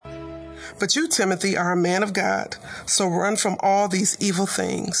But you, Timothy, are a man of God, so run from all these evil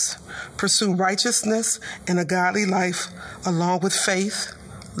things. Pursue righteousness and a godly life, along with faith,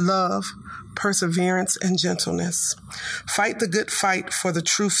 love, perseverance, and gentleness. Fight the good fight for the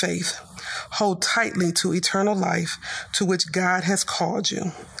true faith. Hold tightly to eternal life, to which God has called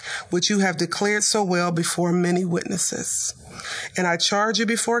you, which you have declared so well before many witnesses. And I charge you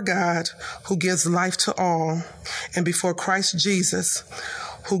before God, who gives life to all, and before Christ Jesus,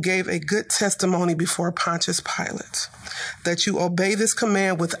 who gave a good testimony before Pontius Pilate, that you obey this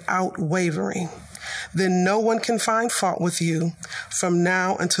command without wavering. Then no one can find fault with you from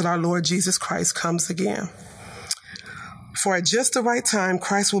now until our Lord Jesus Christ comes again. For at just the right time,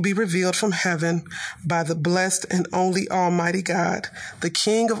 Christ will be revealed from heaven by the blessed and only Almighty God, the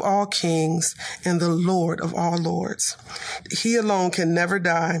King of all kings and the Lord of all lords. He alone can never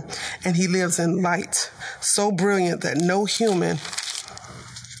die, and he lives in light so brilliant that no human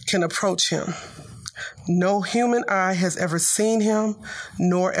can approach him. No human eye has ever seen him,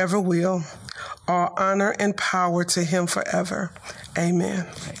 nor ever will. All honor and power to him forever. Amen.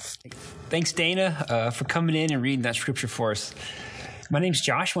 Thanks, Dana, for coming in and reading that scripture for us. My name's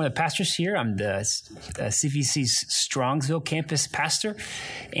Josh, one of the pastors here. I'm the CVC's Strongsville campus pastor,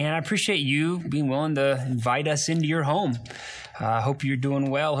 and I appreciate you being willing to invite us into your home. I hope you're doing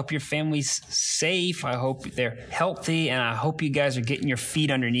well. I hope your family's safe. I hope they're healthy, and I hope you guys are getting your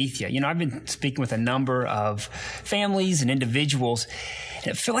feet underneath you. You know, I've been speaking with a number of families and individuals, and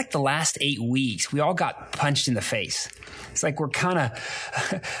it felt like the last 8 weeks, we all got punched in the face. It's like we're kind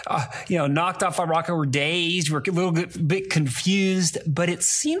of, knocked off our rocker. We're dazed. We're a little bit confused, but it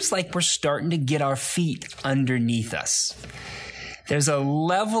seems like we're starting to get our feet underneath us. There's a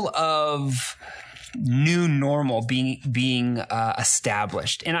level of new normal being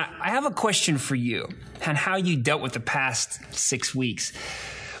established. And I have a question for you on how you dealt with the past 6 weeks.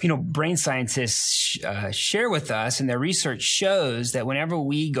 You know, brain scientists share with us, and their research shows that whenever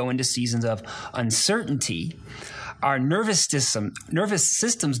we go into seasons of uncertainty, our nervous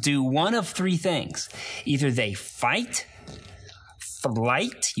systems do one of three things. Either they fight,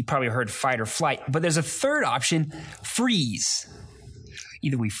 flight, you probably heard fight or flight, but there's a third option, freeze.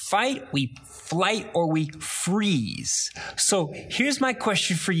 Either we fight, we flight, or we freeze. So here's my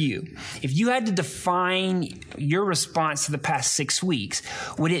question for you. If you had to define your response to the past 6 weeks,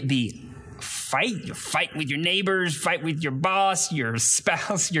 would it be fight? You fight with your neighbors, fight with your boss, your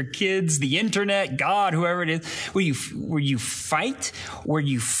spouse, your kids, the internet, God, whoever it is. Were you fight? Were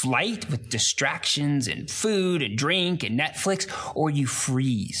you flight with distractions and food and drink and Netflix? Or you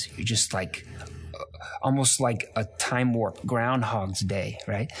freeze? You're just like almost like a time warp, Groundhog's Day,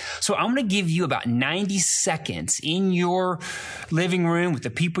 right? So I'm going to give you about 90 seconds in your living room with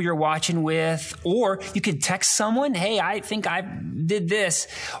the people you're watching with, or you could text someone, hey, I think I did this.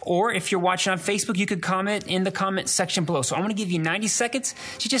 Or if you're watching on Facebook, you could comment in the comment section below. So I'm going to give you 90 seconds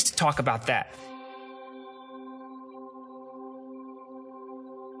just to talk about that.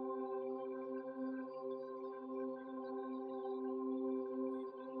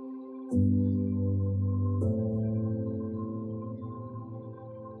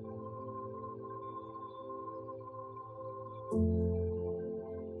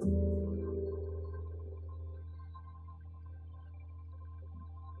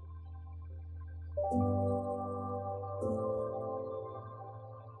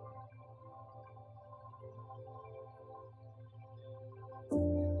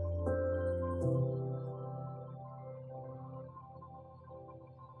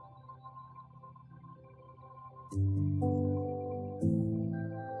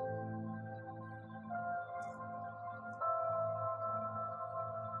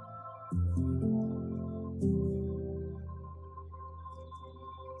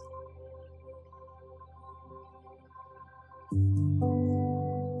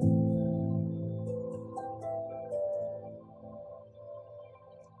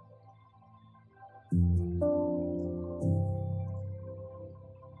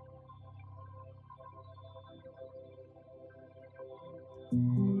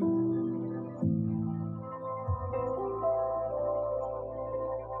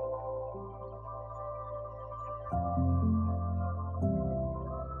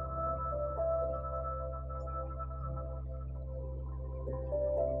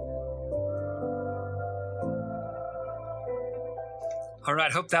 All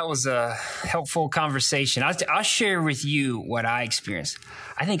right. Hope that was a helpful conversation. I'll share with you what I experienced.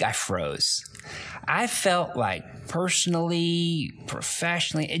 I think I froze. I felt like personally,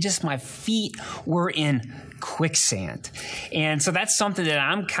 professionally, my feet were in quicksand. And so that's something that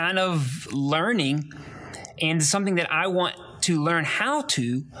I'm kind of learning, and something that I want to learn how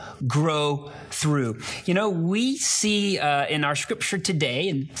to grow through. You know, we see in our scripture today,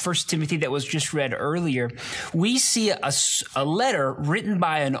 in 1 Timothy that was just read earlier, we see a letter written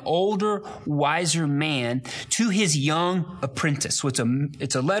by an older, wiser man to his young apprentice. So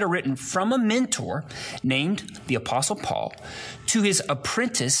it's a letter written from a mentor named the Apostle Paul to his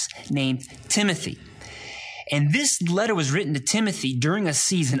apprentice named Timothy. And this letter was written to Timothy during a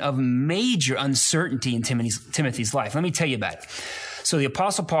season of major uncertainty in Timothy's life. Let me tell you about it. So the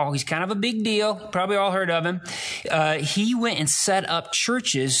Apostle Paul, he's kind of a big deal. Probably all heard of him. He went and set up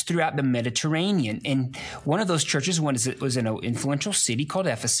churches throughout the Mediterranean. And one of those churches was in an influential city called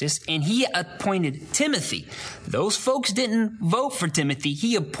Ephesus. And he appointed Timothy. Those folks didn't vote for Timothy.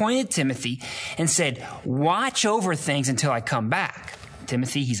 He appointed Timothy and said, watch over things until I come back.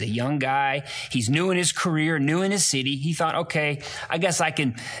 Timothy, he's a young guy. He's new in his career, new in his city. He thought, okay, I guess I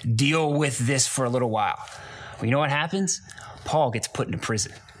can deal with this for a little while. Well, you know what happens? Paul gets put into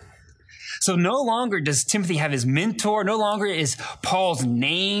prison. So no longer does Timothy have his mentor. No longer is Paul's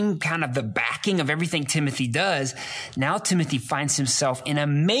name kind of the backing of everything Timothy does. Now Timothy finds himself in a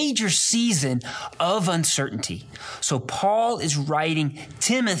major season of uncertainty. So Paul is writing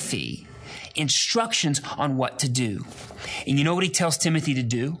Timothy instructions on what to do. And you know what he tells Timothy to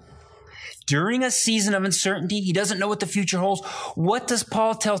do? During a season of uncertainty, he doesn't know what the future holds. What does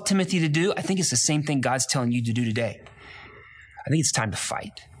Paul tell Timothy to do? I think it's the same thing God's telling you to do today. I think it's time to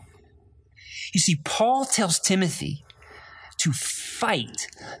fight. You see, Paul tells Timothy to fight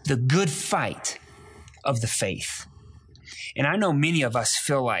the good fight of the faith. And I know many of us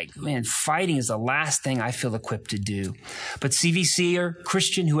feel like, man, fighting is the last thing I feel equipped to do. But CVC or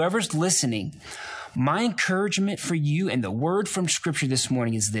Christian, whoever's listening, my encouragement for you and the word from Scripture this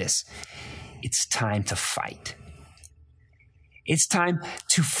morning is this. It's time to fight. It's time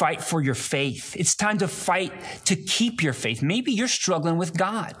to fight for your faith. It's time to fight to keep your faith. Maybe you're struggling with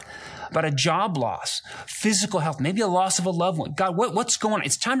God about a job loss, physical health, maybe a loss of a loved one. God, what's going on?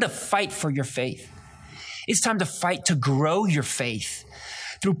 It's time to fight for your faith. It's time to fight to grow your faith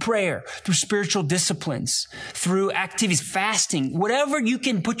through prayer, through spiritual disciplines, through activities, fasting, whatever you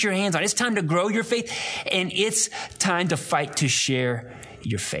can put your hands on. It's time to grow your faith, and it's time to fight to share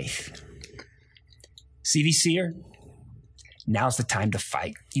your faith. CVCer, now's the time to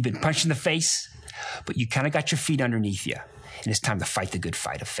fight. You've been punched in the face, but you kind of got your feet underneath you. And it's time to fight the good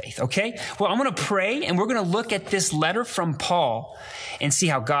fight of faith, okay? Well, I'm going to pray, and we're going to look at this letter from Paul and see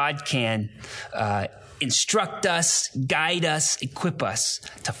how God can instruct us, guide us, equip us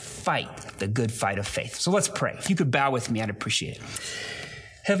to fight the good fight of faith. So let's pray. If you could bow with me, I'd appreciate it.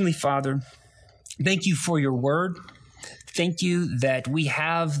 Heavenly Father, thank you for your word. Thank you that we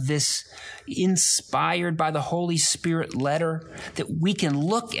have this inspired by the Holy Spirit letter that we can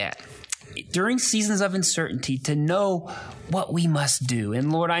look at during seasons of uncertainty to know what we must do.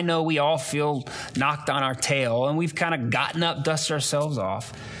 And Lord, I know we all feel knocked on our tail and we've kind of gotten up, dusted ourselves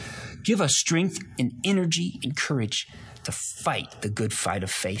off. Give us strength and energy and courage to fight the good fight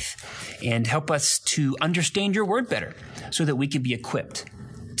of faith and help us to understand your word better so that we can be equipped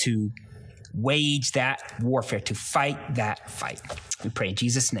to wage that warfare, to fight that fight. We pray in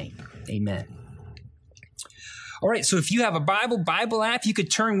Jesus' name. Amen. All right, so if you have a Bible app, you could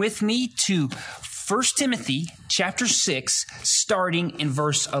turn with me to 1 Timothy chapter 6, starting in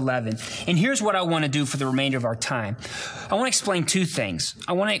verse 11. And here's what I want to do for the remainder of our time. I want to explain two things.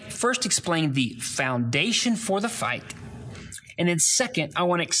 I want to first explain the foundation for the fight. And then second, I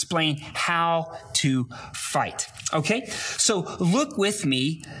want to explain how to fight. Okay? So look with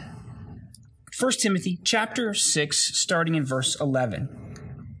me, 1 Timothy chapter 6, starting in verse 11.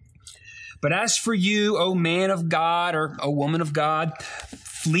 But as for you, O man of God or O woman of God,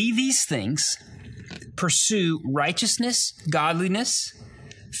 flee these things. Pursue righteousness, godliness,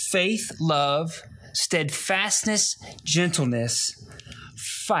 faith, love, steadfastness, gentleness.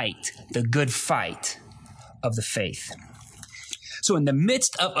 Fight the good fight of the faith. So in the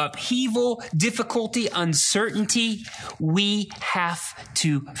midst of upheaval, difficulty, uncertainty, we have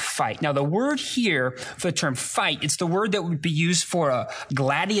to fight. Now, the word here for the term fight, it's the word that would be used for a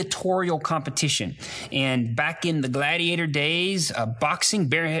gladiatorial competition. And back in the gladiator days, boxing,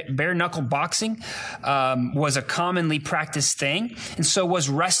 bare knuckle boxing, was a commonly practiced thing. And so was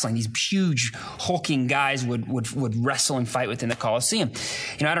wrestling. These huge hulking guys would wrestle and fight within the Colosseum.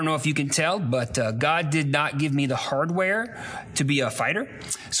 You know, I don't know if you can tell, but God did not give me the hardware to be a fighter.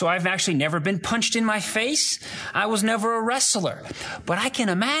 So I've actually never been punched in my face. I was never a wrestler. But I can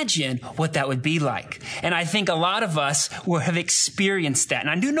imagine what that would be like. And I think a lot of us will have experienced that. And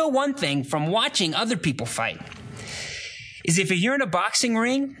I do know one thing from watching other people fight is if you're in a boxing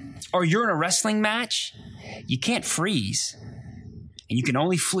ring or you're in a wrestling match, you can't freeze. and you can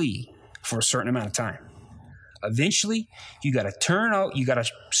only flee for a certain amount of time. Eventually, you got to turn out, you got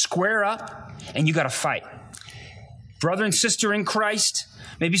to square up, and you got to fight. Brother and sister in Christ,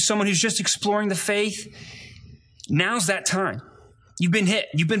 maybe someone who's just exploring the faith, now's that time. You've been hit,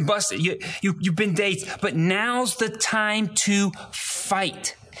 you've been busted, you've been dazed, but now's the time to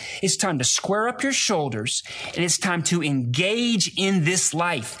fight. It's time to square up your shoulders, and it's time to engage in this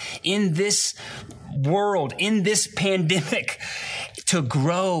life, in this world, in this pandemic, to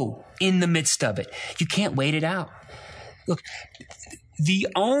grow in the midst of it. You can't wait it out. Look, the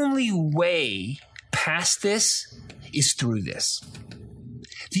only way past this is through this.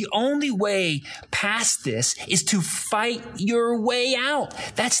 The only way past this is to fight your way out.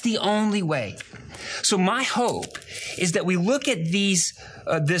 That's the only way. So my hope is that we look at this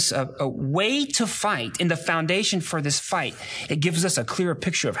way to fight and the foundation for this fight. It gives us a clearer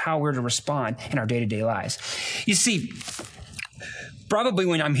picture of how we're to respond in our day-to-day lives. You see, probably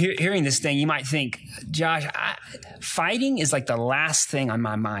when I'm hearing this thing, you might think, Josh, fighting is like the last thing on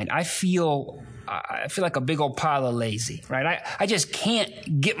my mind. I feel like a big old pile of lazy, right? I just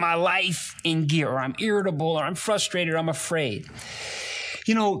can't get my life in gear, or I'm irritable, or I'm frustrated, or I'm afraid.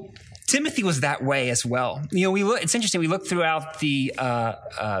 You know, Timothy was that way as well. You know, it's interesting. We look throughout the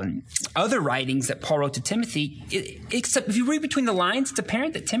other writings that Paul wrote to Timothy, except if you read between the lines, it's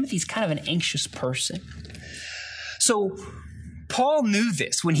apparent that Timothy's kind of an anxious person. So Paul knew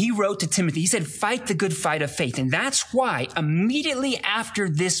this when he wrote to Timothy. He said, fight the good fight of faith. And that's why immediately after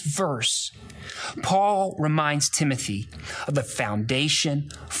this verse, Paul reminds Timothy of the foundation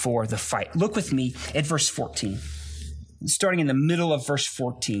for the fight. Look with me at verse 14. Starting in the middle of verse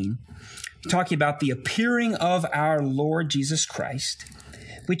 14, talking about the appearing of our Lord Jesus Christ,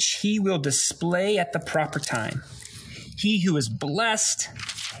 which he will display at the proper time. He who is blessed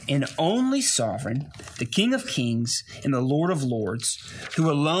and only sovereign, the King of kings and the Lord of lords, who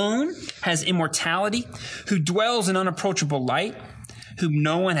alone has immortality, who dwells in unapproachable light, whom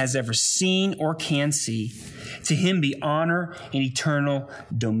no one has ever seen or can see. To him be honor and eternal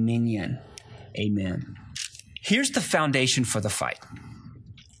dominion. Amen. Here's the foundation for the fight,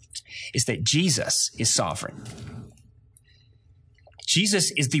 is that Jesus is sovereign.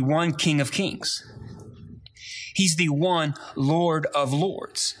 Jesus is the one King of kings. He's the one Lord of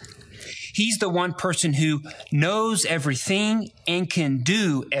lords. He's the one person who knows everything and can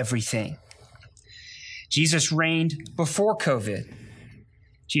do everything. Jesus reigned before COVID.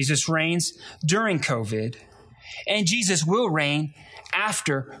 Jesus reigns during COVID. And Jesus will reign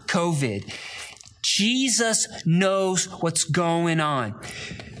after COVID. Jesus knows what's going on.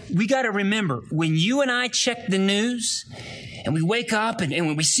 We got to remember, when you and I check the news and we wake up and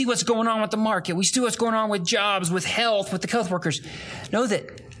when we see what's going on with the market, we see what's going on with jobs, with health, with the health workers, know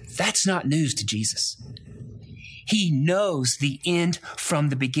that that's not news to Jesus. He knows the end from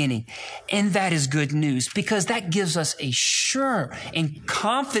the beginning. And that is good news, because that gives us a sure and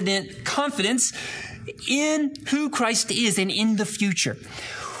confidence in who Christ is and in the future.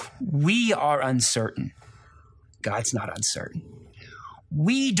 We are uncertain. God's not uncertain.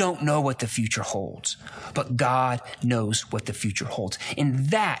 We don't know what the future holds, but God knows what the future holds. And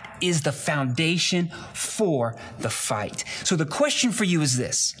that is the foundation for the fight. So the question for you is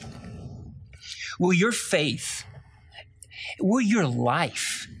this: will your faith, will your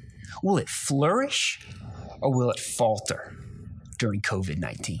life, will it flourish or will it falter during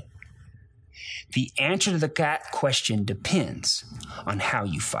COVID-19? The answer to that question depends on how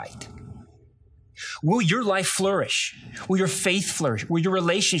you fight. Will your life flourish? Will your faith flourish? Will your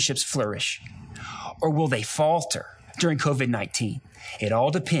relationships flourish? Or will they falter during COVID-19? It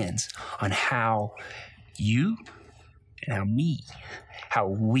all depends on how you and how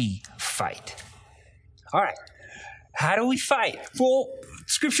we fight. All right. How do we fight? Well,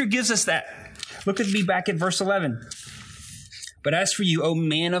 Scripture gives us that. Look at me back at verse 11. But as for you, O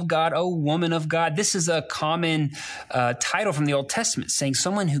man of God, O woman of God, this is a common title from the Old Testament, saying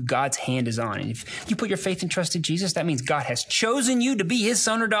someone who God's hand is on. And if you put your faith and trust in Jesus, that means God has chosen you to be his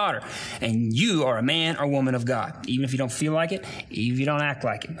son or daughter. And you are a man or woman of God, even if you don't feel like it, even if you don't act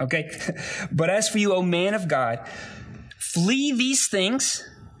like it, okay? But as for you, O man of God, flee these things,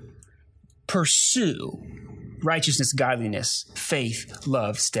 pursue righteousness, godliness, faith,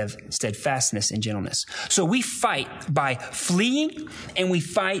 love, steadfastness, and gentleness. So we fight by fleeing and we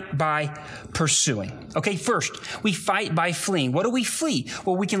fight by pursuing. Okay, first, we fight by fleeing. What do we flee?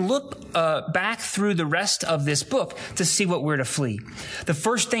 Well, we can look back through the rest of this book to see what we're to flee. The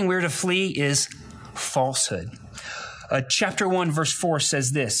first thing we're to flee is falsehood. Chapter 1, verse 4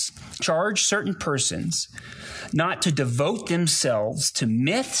 says this: charge certain persons not to devote themselves to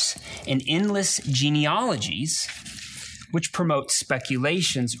myths and endless genealogies, which promotes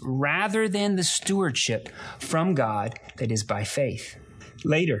speculations rather than the stewardship from God that is by faith.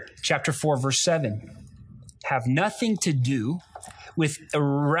 Later, chapter 4, verse 7, have nothing to do with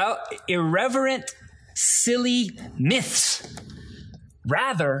irreverent, silly myths.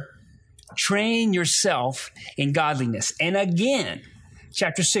 Rather, train yourself in godliness. And again,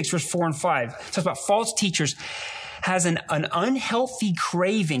 chapter 6, verse 4 and 5, talks about false teachers has an unhealthy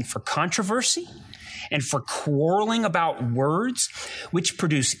craving for controversy and for quarreling about words, which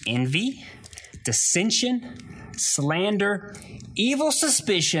produce envy, dissension, slander, evil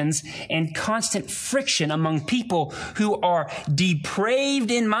suspicions, and constant friction among people who are depraved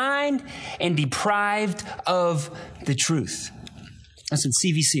in mind and deprived of the truth. Listen,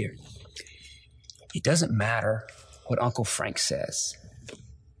 CVC here. It doesn't matter what Uncle Frank says.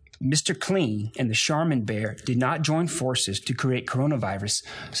 Mr. Clean and the Charmin Bear did not join forces to create coronavirus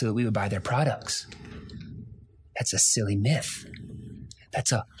so that we would buy their products. That's a silly myth.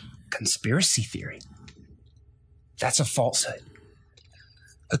 That's a conspiracy theory. That's a falsehood.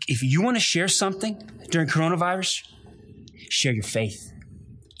 Look, if you want to share something during coronavirus, share your faith,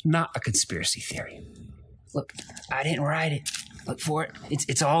 not a conspiracy theory. Look, I didn't write it. Look for it.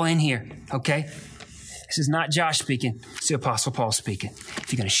 It's all in here, okay? This is not Josh speaking. It's the Apostle Paul speaking.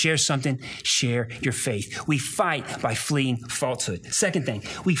 If you're going to share something, share your faith. We fight by fleeing falsehood. Second thing,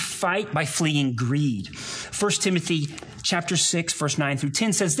 we fight by fleeing greed. 1 Timothy chapter 6, verse 9 through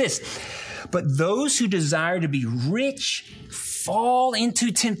 10 says this, but those who desire to be rich fall into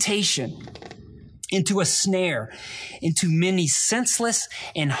temptation, into a snare, into many senseless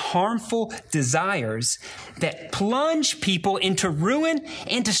and harmful desires that plunge people into ruin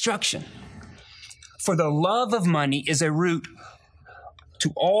and destruction. For the love of money is a root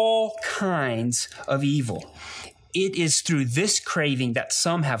to all kinds of evil. It is through this craving that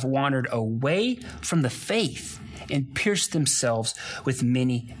some have wandered away from the faith and pierced themselves with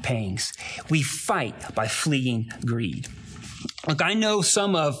many pangs. We fight by fleeing greed. Look, I know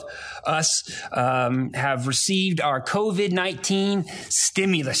some of us have received our COVID-19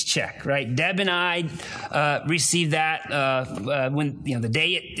 stimulus check, right? Deb and I received that when, the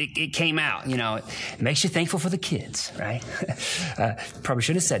day it came out. It makes you thankful for the kids, right? Probably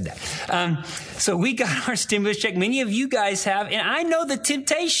should have said that. So we got our stimulus check. Many of you guys have, and I know the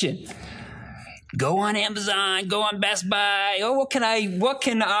temptation. Go on Amazon, go on Best Buy. Oh, what can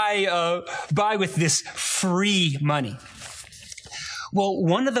I buy with this free money? Well,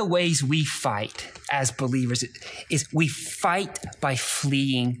 one of the ways we fight as believers is we fight by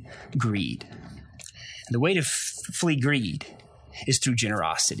fleeing greed. And the way to flee greed is through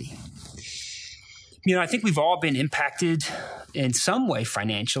generosity. I think we've all been impacted in some way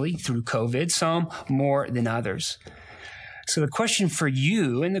financially through COVID, some more than others. So the question for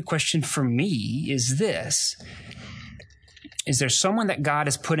you and the question for me is this. Is there someone that God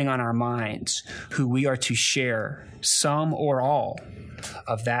is putting on our minds who we are to share some or all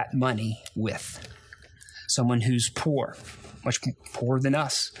of that money with? Someone who's poor, much poorer than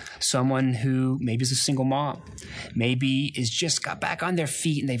us. Someone who maybe is a single mom, maybe is just got back on their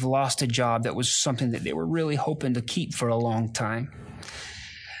feet and they've lost a job that was something that they were really hoping to keep for a long time.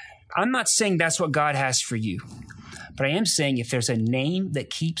 I'm not saying that's what God has for you, but I am saying if there's a name that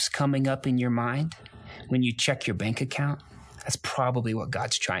keeps coming up in your mind when you check your bank account, that's probably what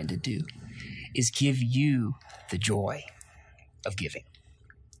God's trying to do, is give you the joy of giving.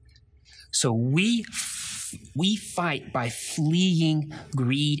 So we fight by fleeing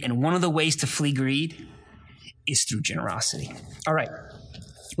greed, and one of the ways to flee greed is through generosity. All right.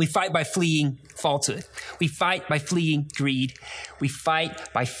 We fight by fleeing falsehood. We fight by fleeing greed. We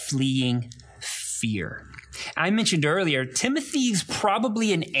fight by fleeing fear. I mentioned earlier, Timothy's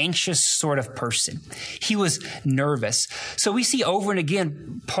probably an anxious sort of person. He was nervous. So we see over and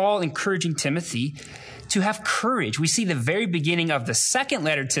again Paul encouraging Timothy to have courage. We see the very beginning of the second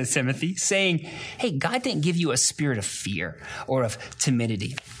letter to Timothy saying, hey, God didn't give you a spirit of fear or of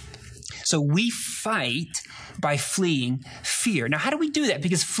timidity. So we fight by fleeing fear. Now, how do we do that?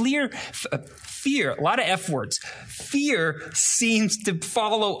 Because fear, a lot of F words. Fear seems to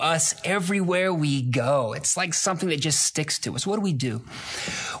follow us everywhere we go. It's like something that just sticks to us. What do?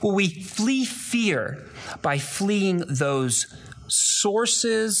 Well, we flee fear by fleeing those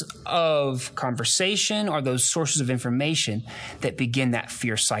sources of conversation or those sources of information that begin that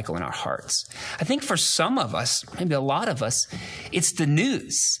fear cycle in our hearts. I think for some of us, maybe a lot of us, it's the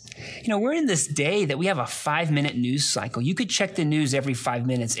news. We're in this day that we have a 5-minute news cycle. You could check the news every 5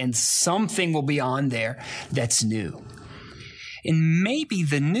 minutes and something will be on there that's new. And maybe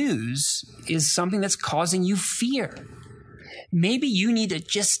the news is something that's causing you fear. Maybe you need to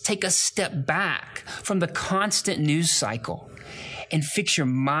just take a step back from the constant news cycle and fix your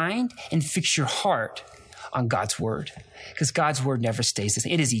mind and fix your heart on God's word. Because God's word never stays the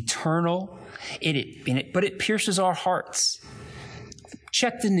same. It is eternal, but it pierces our hearts.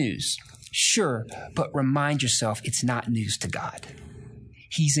 Check the news, sure, but remind yourself it's not news to God.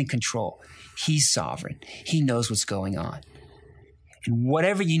 He's in control. He's sovereign. He knows what's going on. And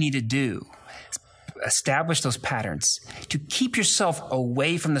whatever you need to do, establish those patterns to keep yourself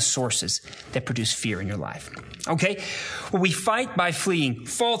away from the sources that produce fear in your life. Okay? Well, we fight by fleeing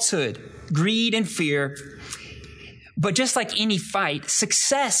falsehood, greed, and fear. But just like any fight,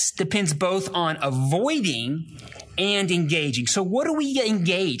 success depends both on avoiding and engaging. So what do we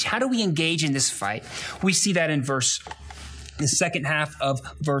engage? How do we engage in this fight? We see that in the second half of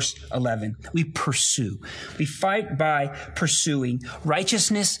verse 11. We pursue. We fight by pursuing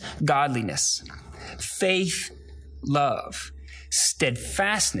righteousness, godliness, faith, love,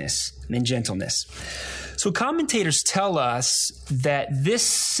 steadfastness, and gentleness. So commentators tell us that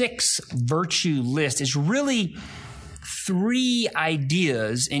this 6-virtue list is really 3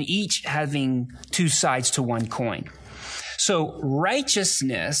 ideas, and each having 2 sides to one coin. So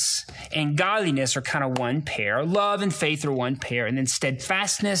righteousness and godliness are kind of one pair. Love and faith are one pair. And then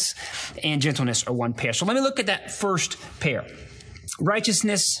steadfastness and gentleness are one pair. So let me look at that first pair.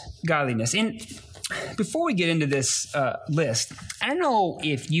 Righteousness, godliness. And before we get into this list, I don't know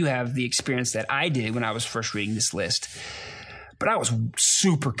if you have the experience that I did when I was first reading this list, but I was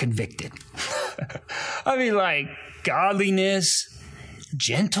super convicted. I mean, like godliness,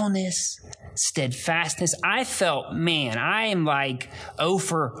 gentleness, steadfastness. I felt, man, I am like 0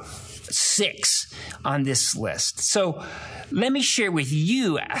 for 6 on this list. So let me share with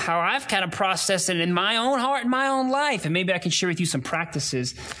you how I've kind of processed it in my own heart, in my own life, and maybe I can share with you some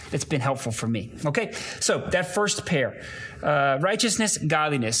practices that's been helpful for me. Okay, so that first pair, righteousness,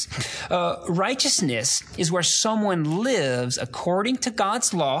 godliness. Righteousness is where someone lives according to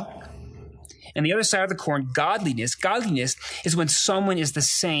God's law. And the other side of the coin, godliness is when someone is the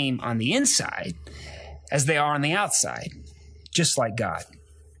same on the inside as they are on the outside, just like God.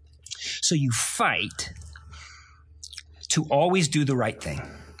 So you fight to always do the right thing,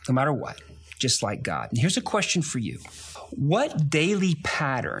 no matter what, just like God. And here's a question for you. What daily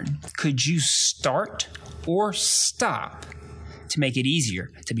pattern could you start or stop to make it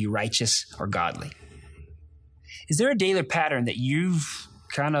easier to be righteous or godly? Is there a daily pattern that you've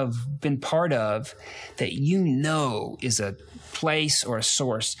kind of been part of that you know is a place or a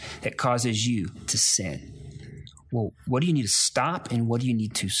source that causes you to sin? Well, what do you need to stop and what do you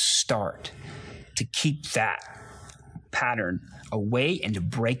need to start to keep that pattern away and to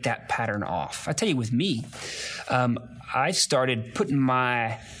break that pattern off? I tell you, with me, I started putting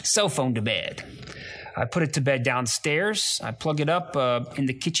my cell phone to bed. I put it to bed downstairs. I plug it up in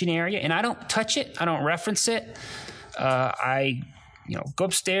the kitchen area, and I don't touch it. I don't reference it. I go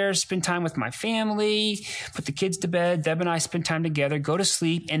upstairs, spend time with my family, put the kids to bed. Deb and I spend time together, go to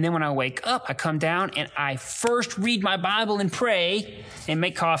sleep. And then when I wake up, I come down and I first read my Bible and pray and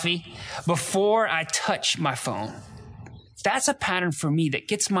make coffee before I touch my phone. That's a pattern for me that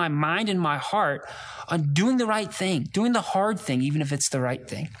gets my mind and my heart on doing the right thing, doing the hard thing, even if it's the right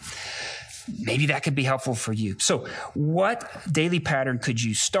thing. Maybe that could be helpful for you. So what daily pattern could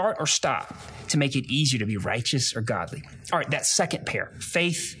you start or stop to make it easier to be righteous or godly? All right, that second pair,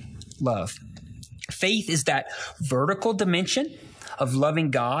 faith, love. Faith is that vertical dimension of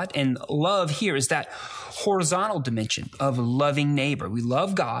loving God, and love here is that horizontal dimension of loving neighbor. We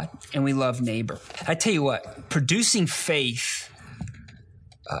love God and we love neighbor. I tell you what, producing faith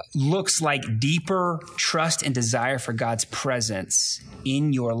looks like deeper trust and desire for God's presence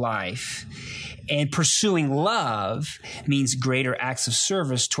in your life. And pursuing love means greater acts of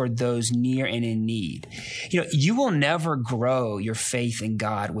service toward those near and in need. You will never grow your faith in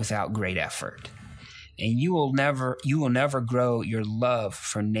God without great effort. And you will never grow your love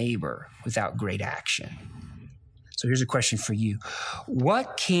for neighbor without great action. So here's a question for you.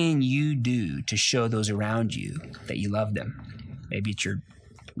 What can you do to show those around you that you love them? Maybe it's your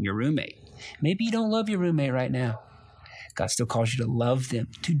roommate. Maybe you don't love your roommate right now. God still calls you to love them,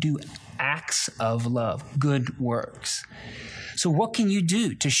 to do acts of love, good works. So what can you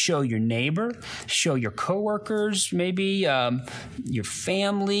do to show your neighbor, show your coworkers, maybe your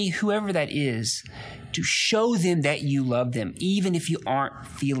family, whoever that is, to show them that you love them, even if you aren't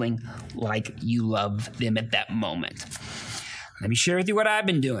feeling like you love them at that moment? Let me share with you what I've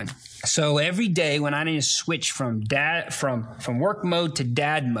been doing. So every day when I need to switch from work mode to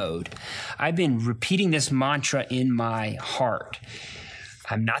dad mode, I've been repeating this mantra in my heart.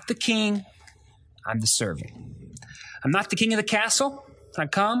 I'm not the king, I'm the servant. I'm not the king of the castle. I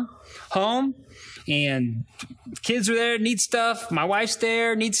come home and kids are there, need stuff. My wife's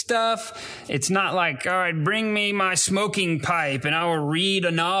there, needs stuff. It's not like, all right, bring me my smoking pipe and I will read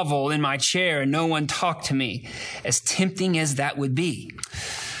a novel in my chair and no one talk to me. As tempting as that would be.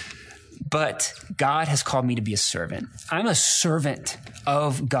 But God has called me to be a servant. I'm a servant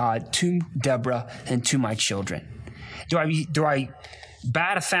of God to Deborah and to my children. Do I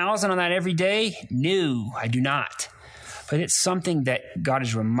bat 1,000 on that every day? No, I do not. But it's something that God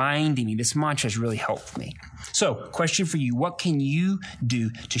is reminding me. This mantra has really helped me. So, question for you. What can you do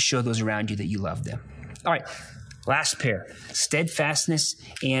to show those around you that you love them? All right, last pair. Steadfastness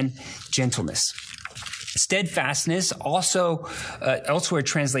and gentleness. Steadfastness, also elsewhere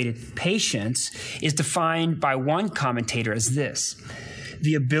translated patience, is defined by one commentator as this: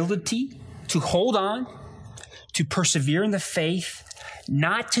 the ability to hold on, to persevere in the faith,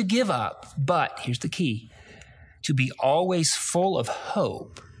 not to give up, but, here's the key, to be always full of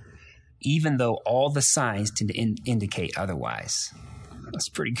hope, even though all the signs tend to indicate otherwise. That's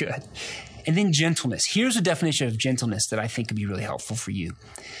pretty good. And then gentleness. Here's a definition of gentleness that I think could be really helpful for you.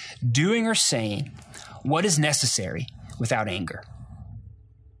 Doing or saying what is necessary without anger.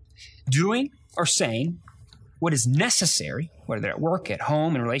 Doing or saying what is necessary, whether at work, at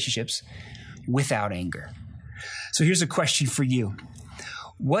home, in relationships, without anger. So here's a question for you.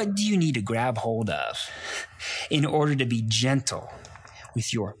 What do you need to grab hold of in order to be gentle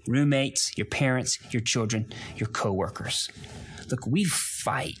with your roommates, your parents, your children, your coworkers? Look, we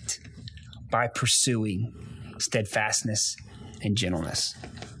fight by pursuing steadfastness and gentleness.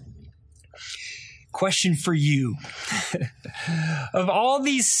 Question for you. Of all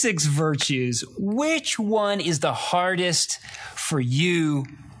these 6 virtues, which one is the hardest for you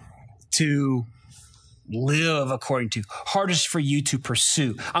to live according to, hardest for you to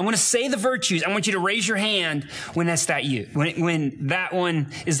pursue? I'm going to say the virtues. I want you to raise your hand when that's that you, when that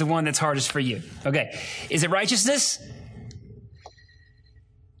one is the one that's hardest for you. Okay. Is it righteousness?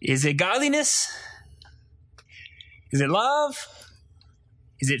 Is it godliness? Is it love?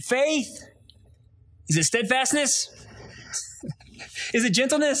 Is it faith? Is it steadfastness? Is it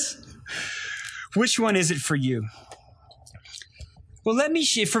gentleness? Which one is it for you? Well,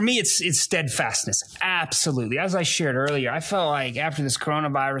 for me, it's steadfastness. Absolutely. As I shared earlier, I felt like after this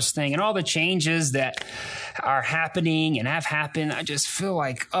coronavirus thing and all the changes that are happening and have happened, I just feel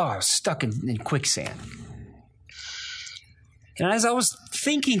like, I was stuck in quicksand. And as I was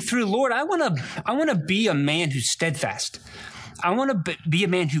thinking through, Lord, I want to be a man who's steadfast. I want to be a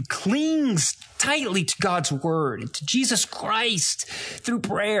man who clings tightly to God's word and to Jesus Christ through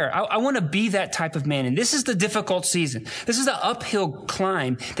prayer. I want to be that type of man. And this is the difficult season. This is the uphill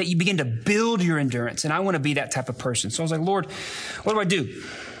climb that you begin to build your endurance. And I want to be that type of person. So I was like, Lord, what do I do?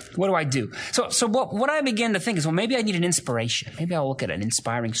 What do I do? So what I began to think is, well, maybe I need an inspiration. Maybe I'll look at an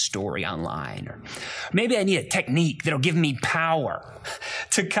inspiring story online, or maybe I need a technique that'll give me power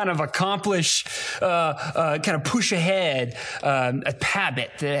to kind of accomplish, kind of push ahead, a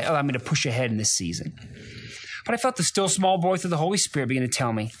habit that allow me to push ahead in this season. But I felt the still small voice of the Holy Spirit begin to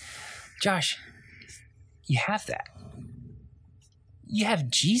tell me, Josh, you have that. You have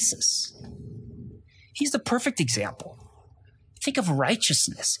Jesus. He's the perfect example. Think of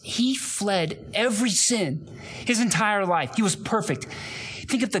righteousness. He fled every sin his entire life. He was perfect.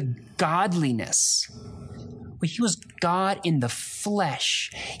 Think of the godliness. Well, he was God in the flesh.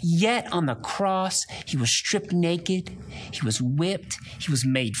 Yet on the cross, he was stripped naked. He was whipped. He was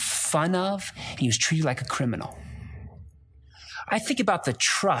made fun of. And he was treated like a criminal. I think about the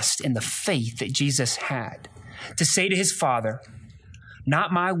trust and the faith that Jesus had to say to his Father,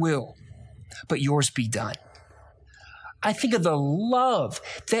 not my will, but yours be done. I think of the love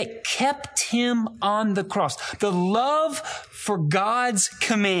that kept him on the cross, the love for God's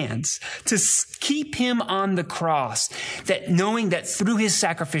commands to keep him on the cross, that knowing that through his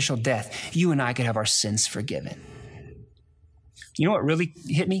sacrificial death, you and I could have our sins forgiven. You know what really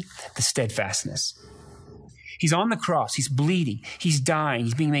hit me? The steadfastness. He's on the cross. He's bleeding. He's dying.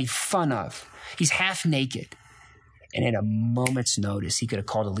 He's being made fun of. He's half naked. And at a moment's notice, he could have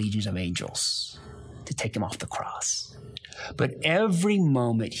called a legion of angels to take him off the cross. But every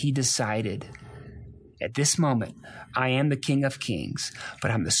moment he decided, at this moment, I am the King of Kings,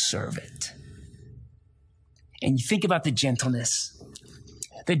 but I'm the servant. And you think about the gentleness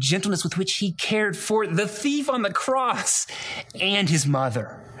with which he cared for the thief on the cross and his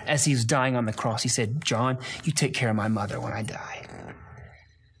mother as he was dying on the cross. He said, John, you take care of my mother when I die.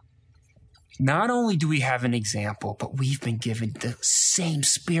 Not only do we have an example, but we've been given the same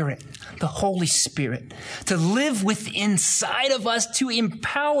Spirit, the Holy Spirit, to live within inside of us, to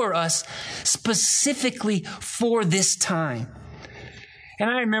empower us specifically for this time. And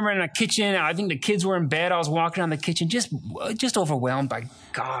I remember in the kitchen, I think the kids were in bed. I was walking around the kitchen, just overwhelmed by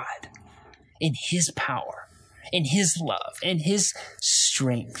God in His power, in His love, in His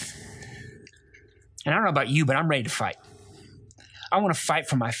strength. And I don't know about you, but I'm ready to fight. I want to fight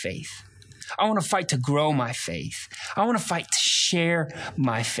for my faith. I want to fight to grow my faith. I want to fight to share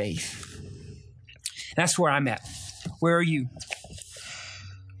my faith. That's where I'm at. Where are you?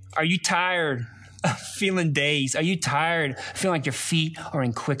 Are you tired of feeling dazed? Are you tired of feeling like your feet are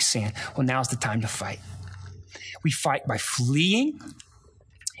in quicksand? Well, now's the time to fight. We fight by fleeing,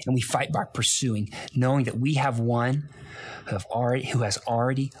 and we fight by pursuing, knowing that we have one who has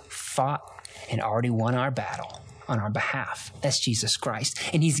already fought and already won our battle on our behalf. That's Jesus Christ.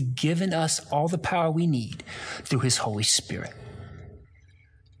 And He's given us all the power we need through His Holy Spirit.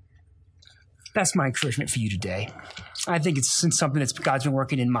 That's my encouragement for you today. I think it's something that God's been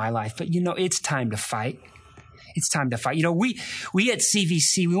working in my life, but it's time to fight. It's time to fight. We at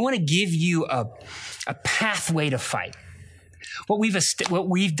CVC, we want to give you a pathway to fight. What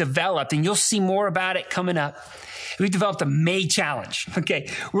we've developed, and you'll see more about it coming up. We've developed a May challenge.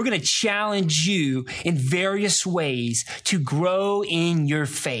 Okay. We're going to challenge you in various ways to grow in your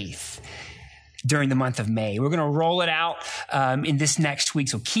faith during the month of May. We're going to roll it out in this next week.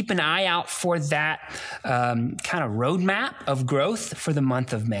 So keep an eye out for that kind of roadmap of growth for the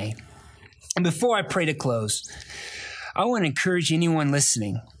month of May. And before I pray to close, I want to encourage anyone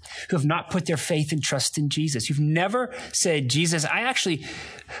listening who have not put their faith and trust in Jesus. You've never said, Jesus,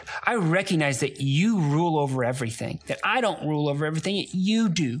 I recognize that you rule over everything, that I don't rule over everything, you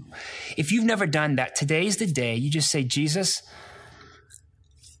do. If you've never done that, today's the day you just say, Jesus,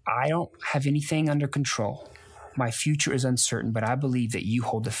 I don't have anything under control. My future is uncertain, but I believe that you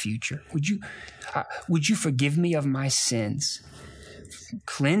hold the future. Would you forgive me of my sins?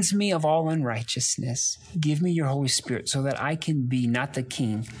 Cleanse me of all unrighteousness. Give me your Holy Spirit so that I can be not the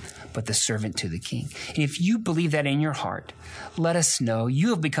king, but the servant to the king. And if you believe that in your heart, let us know you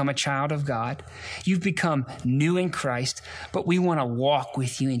have become a child of God. You've become new in Christ, but we want to walk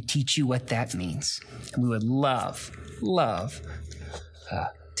with you and teach you what that means. And we would love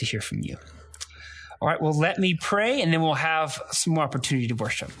to hear from you. All right, well, let me pray, and then we'll have some more opportunity to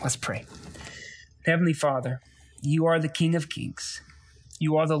worship. Let's pray. Heavenly Father, you are the King of Kings.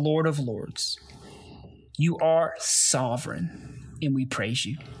 You are the Lord of Lords. You are sovereign, and we praise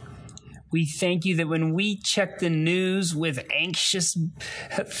you. We thank you that when we check the news with anxious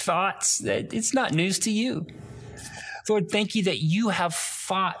thoughts, that it's not news to you. Lord, thank you that you have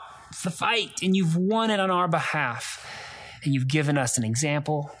fought the fight, and you've won it on our behalf. And you've given us an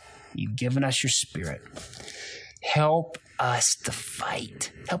example. You've given us your Spirit. Help us to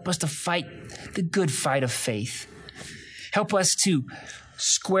fight. Help us to fight the good fight of faith. Help us to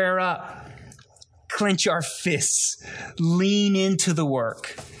square up, clench our fists, lean into the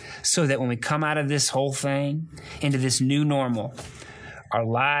work so that when we come out of this whole thing, into this new normal, our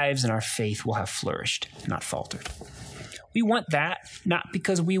lives and our faith will have flourished, not faltered. We want that, not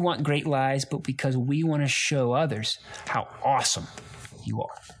because we want great lives, but because we want to show others how awesome you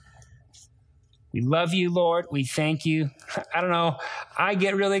are. We love you, Lord. We thank you. I don't know. I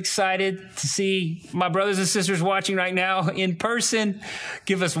get really excited to see my brothers and sisters watching right now in person.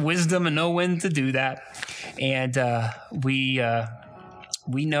 Give us wisdom and know when to do that. And we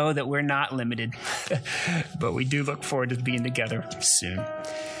know that we're not limited, but we do look forward to being together soon.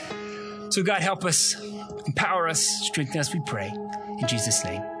 So God, help us, empower us, strengthen us, we pray. In Jesus'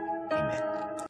 name.